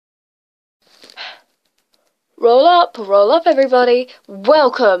roll up everybody.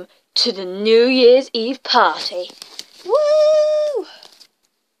 Welcome to the New Year's Eve party. Woo!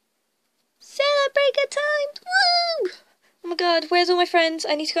 Celebrate good times. Woo! Oh my god, where's all my friends?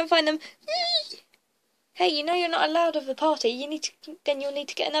 I need to go and find them. Hey, you know you're not allowed of the party. You'll need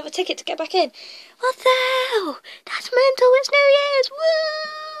to get another ticket to get back in. What the hell? That's mental. It's New Year's.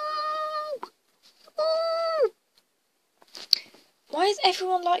 Woo! Woo! Why is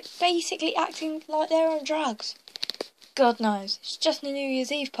everyone basically acting like they're on drugs? God knows. It's just a New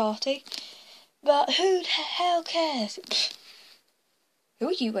Year's Eve party. But who the hell cares? Pfft. Who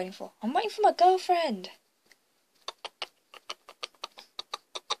are you waiting for? I'm waiting for my girlfriend.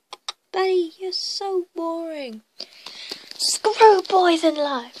 Buddy, you're so boring. Screw boys in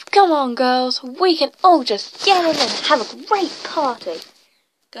life. Come on, girls. We can all just get in and have a great party.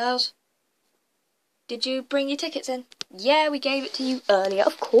 Girls, did you bring your tickets in? Yeah, we gave it to you earlier.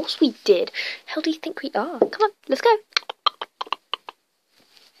 Of course we did. How do you think we are? Come on, let's go.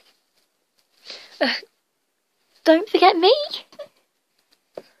 Don't forget me.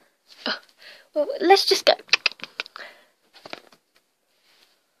 Well, let's just go.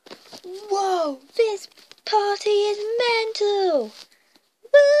 Whoa, this party is mental.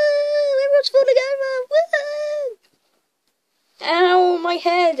 Woo, everyone's falling over. Woo! Ow, my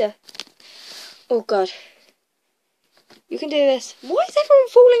head. Oh god. You can do this. Why is everyone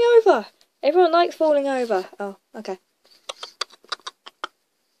falling over? Everyone likes falling over. Oh, okay.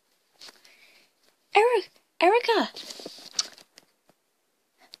 Erica!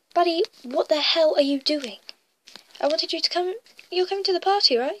 Buddy, what the hell are you doing? I wanted you to come. You're coming to the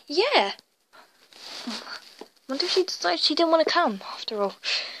party, right? Yeah. Wonder if she decided she didn't want to come, after all.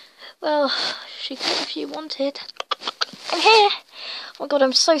 Well, she could if she wanted. I'm here! Oh my god,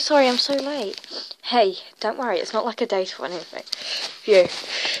 I'm so sorry I'm so late. Hey, don't worry, it's not like a date or anything. Yeah.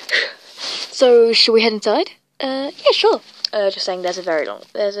 So, shall we head inside? Yeah, sure. Just saying there's a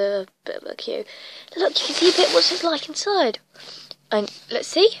bit of a queue. Look, you can see a bit what's it like inside. And let's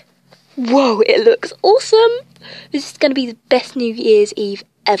see. Whoa, it looks awesome. This is going to be the best New Year's Eve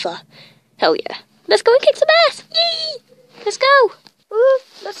ever. Hell yeah. Let's go and kick some ass. Yee! Let's go. Woo,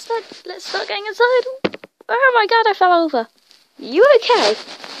 let's start getting inside. Oh my god, I fell over. You okay?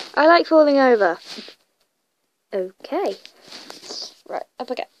 I like falling over. Okay. Right, up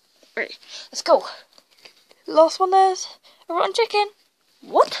again. Right, let's go. Last one there's a rotten chicken.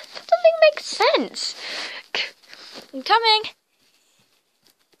 What? That doesn't make sense. I'm coming.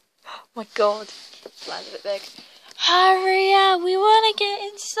 Oh my god. Land's a bit big. Hurry up, we want to get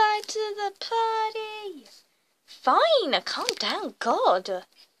inside to the party. Fine, calm down, god.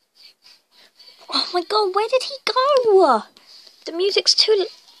 Oh my god, where did he go? The music's too...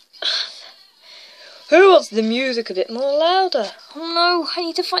 Who wants the music a bit more louder? Oh no, I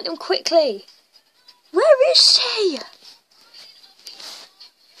need to find him quickly. Where is she?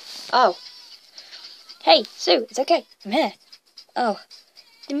 Oh. Hey, Sue, it's okay. I'm here. Oh.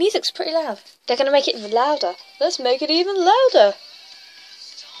 The music's pretty loud. They're going to make it even louder. Let's make it even louder.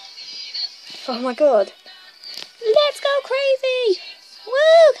 Oh my god. Let's go crazy.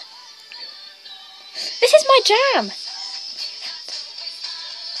 Woo! This is my jam.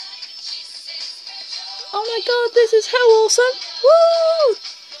 Oh my god, this is how awesome. Woo!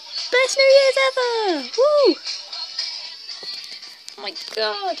 Best New Year's ever. Woo! Oh my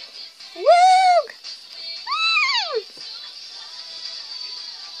god. Woo! Woo!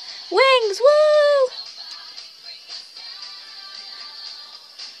 Wings, woo!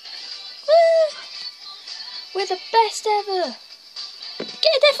 Woo! We're the best ever.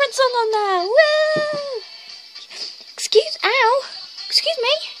 Get a different song on there. Woo! Excuse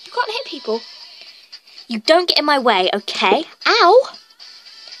me. You can't hit people. You don't get in my way, okay? Ow!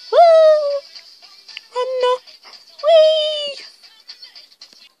 Woo! Whee!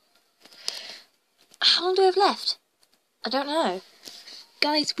 How long do we have left? I don't know.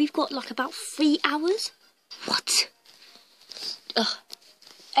 Guys, we've got about 3 hours. What? Ugh.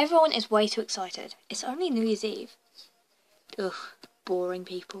 Everyone is way too excited. It's only New Year's Eve. Ugh. Boring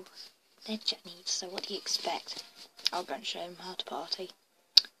people. They're Jennies, so what do you expect? I'll go and show them how to party.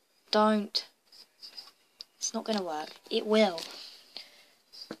 Don't. It's not going to work. It will.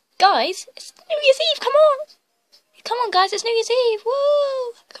 Guys, it's New Year's Eve. Come on. Come on, guys. It's New Year's Eve.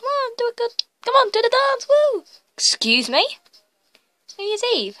 Woo. Come on. Do it good. Come on. Do the dance. Woo. Excuse me? It's New Year's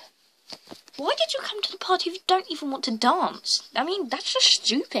Eve. Why did you come to the party if you don't even want to dance? I mean, that's just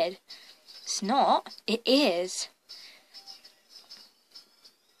stupid. It's not. It is.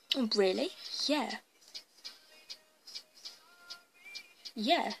 Really? Yeah.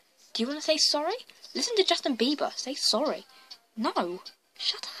 Yeah. Do you want to say sorry? Listen to Justin Bieber. Say sorry. No.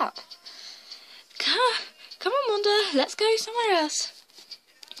 Shut up. Come on, Wanda, let's go somewhere else.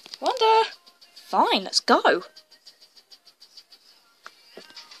 Wanda! Fine, let's go. Oh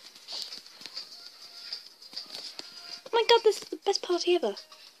my god, this is the best party ever.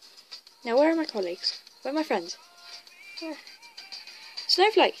 Now, where are my colleagues? Where are my friends? Where?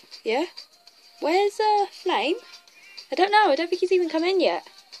 Snowflake, yeah? Where's Flame? I don't know, I don't think he's even come in yet.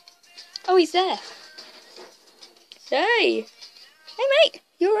 Oh, he's there. Hey! Hey mate,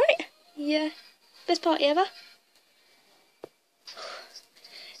 you alright? Yeah. Best party ever.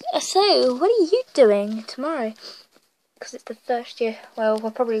 So, what are you doing tomorrow? Because it's the first year. Well,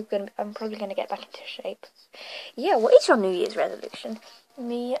 I'm probably gonna get back into shape. Yeah, what is your New Year's resolution?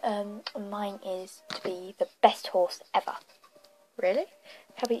 Mine is to be the best horse ever. Really?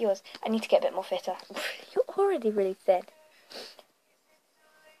 How about yours? I need to get a bit more fitter. You're already really thin.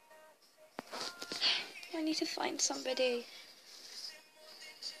 I need to find somebody.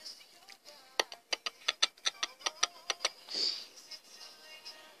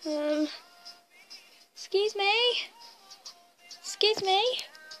 Excuse me? Excuse me?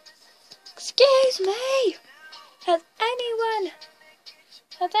 Excuse me? Has anyone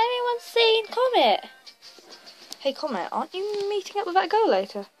seen Comet? Hey Comet, aren't you meeting up with that girl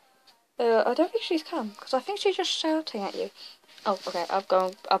later? I don't think she's come, because I think she's just shouting at you. Oh, okay, I'll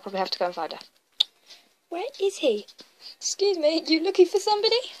probably have to go and find her. Where is he? Excuse me, you looking for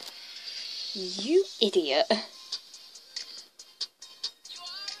somebody? You idiot.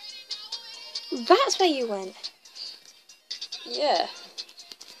 That's where you went. Yeah.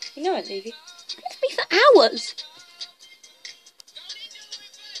 You know it, Levy. You left me for hours.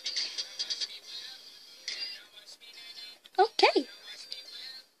 Okay.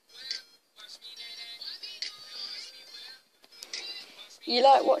 You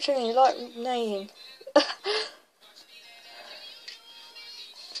like watching and you like neighing.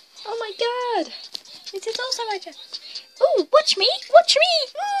 Oh my god. It is also my turn. Ooh, watch me. Watch me.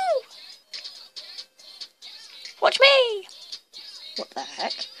 Ooh. Watch me. What the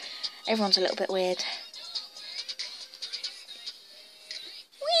heck? Everyone's a little bit weird.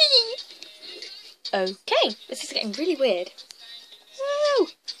 Whee! Okay, this is getting really weird. Woo!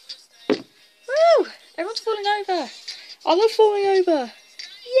 Woo! Everyone's falling over. I love falling over.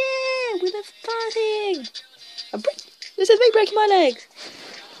 Yeah, we're partying. This is me breaking my legs.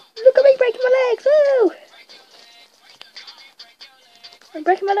 Look at me breaking my legs. Woo! I'm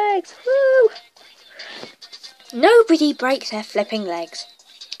breaking my legs. Woo! Nobody breaks their flipping legs.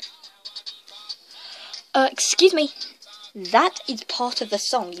 Excuse me. That is part of the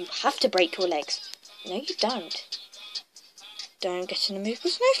song. You have to break your legs. No, you don't. Don't get in the mood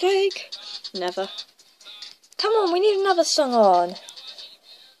with Snowflake. Never. Come on, we need another song on.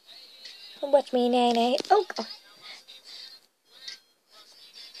 Watch me, nay. Oh, God.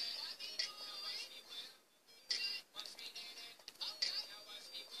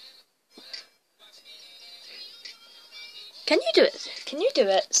 Can you do it? Can you do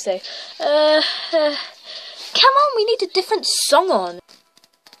it? So, come on, we need a different song on.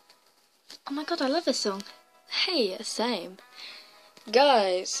 Oh my god, I love this song. Hey, same.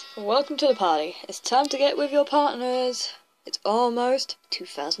 Guys, welcome to the party. It's time to get with your partners. It's almost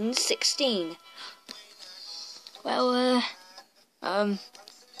 2016. Well, yeah.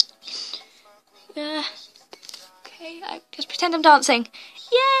 Okay, I just pretend I'm dancing.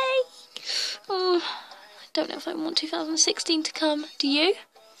 Yay! Oh, I don't know if I want 2016 to come. Do you?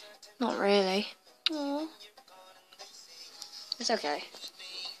 Not really. Aww. It's okay.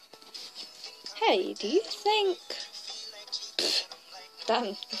 Hey, do you think...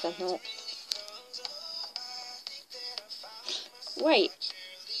 Damn, if I'm not. Wait,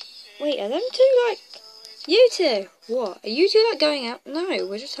 are them two like... You two? What? Are you two like going out? No,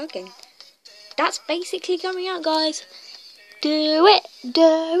 we're just hugging. That's basically going out, guys. Do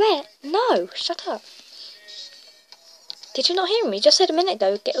it! No, shut up. Did you not hear me? He just said a minute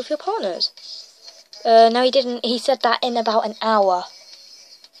ago, get with your partners. No, he didn't. He said that in about an hour.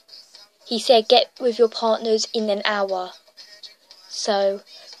 He said get with your partners in an hour. So,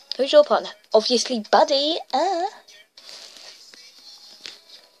 who's your partner? Obviously, Buddy.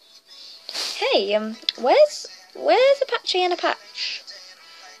 Hey, where's Apache and Apache?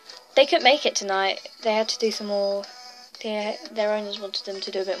 They couldn't make it tonight. They had to do some more. Their owners wanted them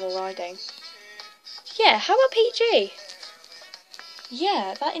to do a bit more riding. Yeah, how about PG?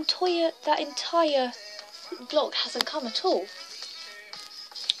 Yeah, that entire block hasn't come at all.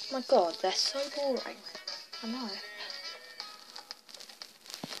 Oh my god, they're so boring. I know.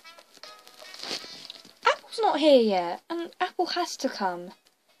 Apple's not here yet, and Apple has to come.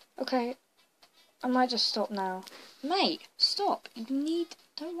 Okay, I might just stop now. Mate, stop. You need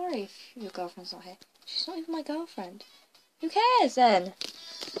Don't worry if your girlfriend's not here. She's not even my girlfriend. Who cares then?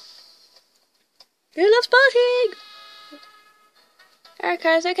 Who loves partying? Erica,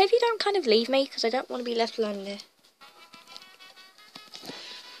 is it okay if you don't kind of leave me? Because I don't want to be left alone here.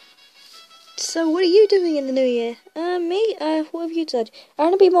 So, what are you doing in the new year? Me? What have you done? I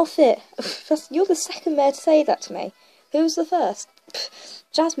want to be more fit. You're the second mayor to say that to me. Who was the first?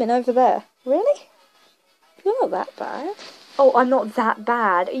 Jasmine over there. Really? You're not that bad. Oh, I'm not that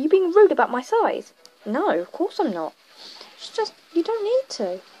bad. Are you being rude about my size? No, of course I'm not. It's just, you don't need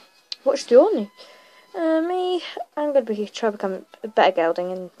to. What's your new? Me, I'm going to try to become a better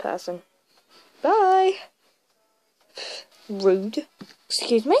gelding in person. Bye. Rude.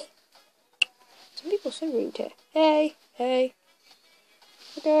 Excuse me? Some people are so rude here. Hey, hey.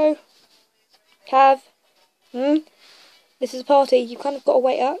 Go. Cav. This is a party. You kind of got to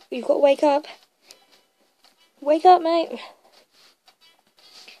wake up. You've got to wake up. Wake up, mate.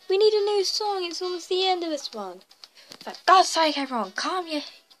 We need a new song. It's almost the end of this one. For God's sake, everyone, calm your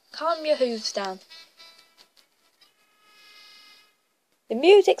hooves down. The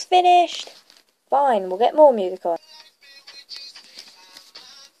music's finished. Fine, we'll get more music on.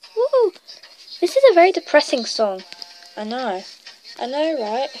 Woo! This is a very depressing song. I know,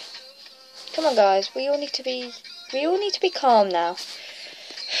 right? Come on, guys. We all need to be calm now.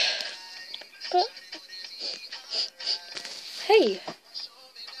 But hey,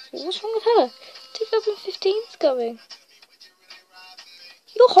 what's wrong with her? 2015's going.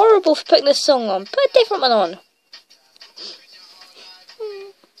 You're horrible for putting this song on. Put a different one on.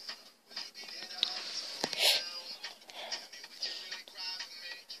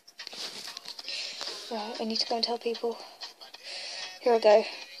 Right, I need to go and tell people. Here I go.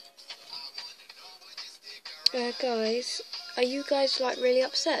 Guys, are you guys like really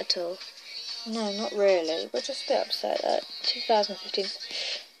upset at all? No, not really. We're just a bit upset at 2015.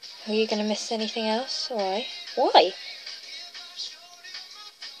 Are you going to miss anything else? Why? Why?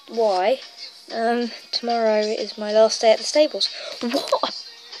 Why? Tomorrow is my last day at the stables. What?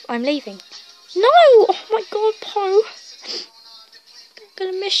 I'm leaving. No! Oh my god, Poe. I'm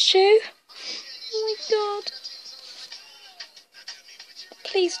gonna miss you. Oh my god.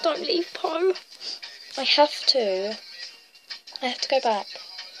 Please don't leave, Poe. I have to. I have to go back.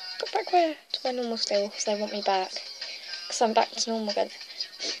 Go back where? To my normal stable, because they want me back. Because I'm back to normal again.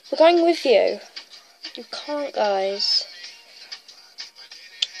 We're going with you. You can't, guys.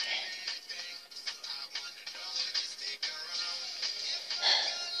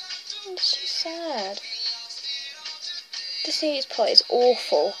 I'm so sad. This New Year's party is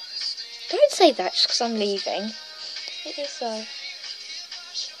awful. Don't say that just because I'm leaving. It is though.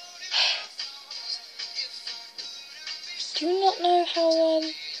 Do you not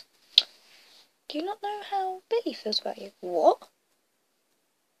know how Billy feels about you? What?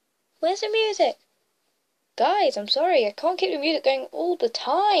 Where's the music? Guys, I'm sorry, I can't keep the music going all the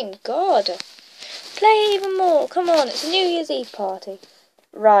time. God. Play even more. Come on, it's a New Year's Eve party.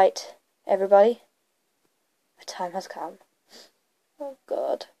 Right, everybody. The time has come. Oh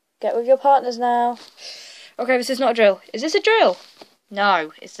God. Get with your partners now. Okay, this is not a drill. Is this a drill?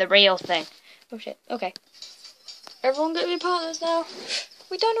 No, it's the real thing. Oh shit, okay. Everyone get with your partners now.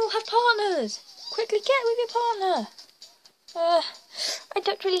 We don't all have partners. Quickly get with your partner. I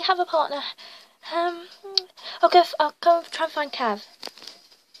don't really have a partner. I'll go try and find Cav.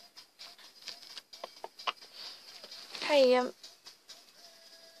 Hey,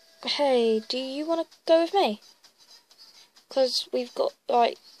 do you want to go with me? Because we've got,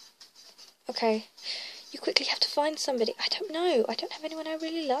 like, okay, you quickly have to find somebody. I don't know. I don't have anyone I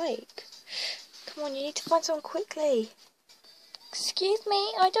really like. Come on, you need to find someone quickly. Excuse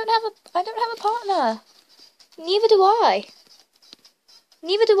me, I don't have a partner. Neither do I.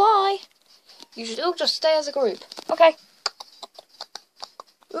 Neither do I. You should all just stay as a group. Okay.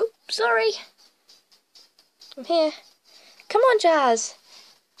 Oops, sorry. I'm here. Come on, Jazz.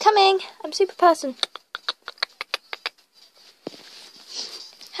 Coming. I'm super person.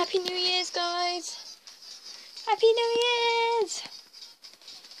 Happy New Year's, guys. Happy New Year's.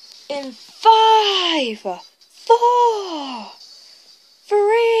 In 5, 4,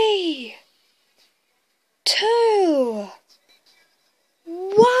 3, 2,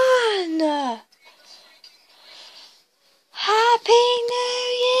 1. Happy New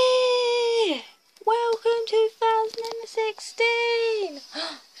Year! Welcome 2016!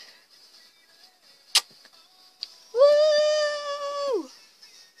 Woo!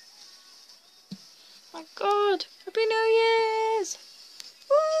 My God! Happy New Year's!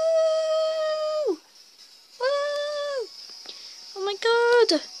 Woo! Woo! Oh my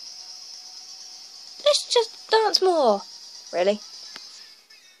God! Let's just dance more. Really?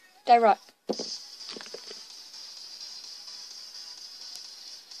 Go right.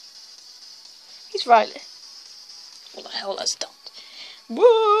 He's right. What the hell has done? Woo!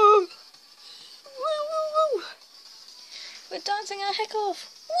 Woo, woo, woo! We're dancing our heck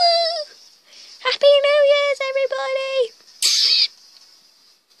off. Woo! Happy New Year's, everybody!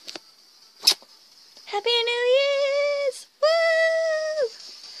 Happy New Year's! Woo!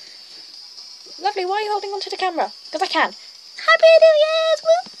 Lovely, why are you holding onto the camera? Because I can. Happy New Year's!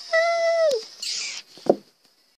 Woo!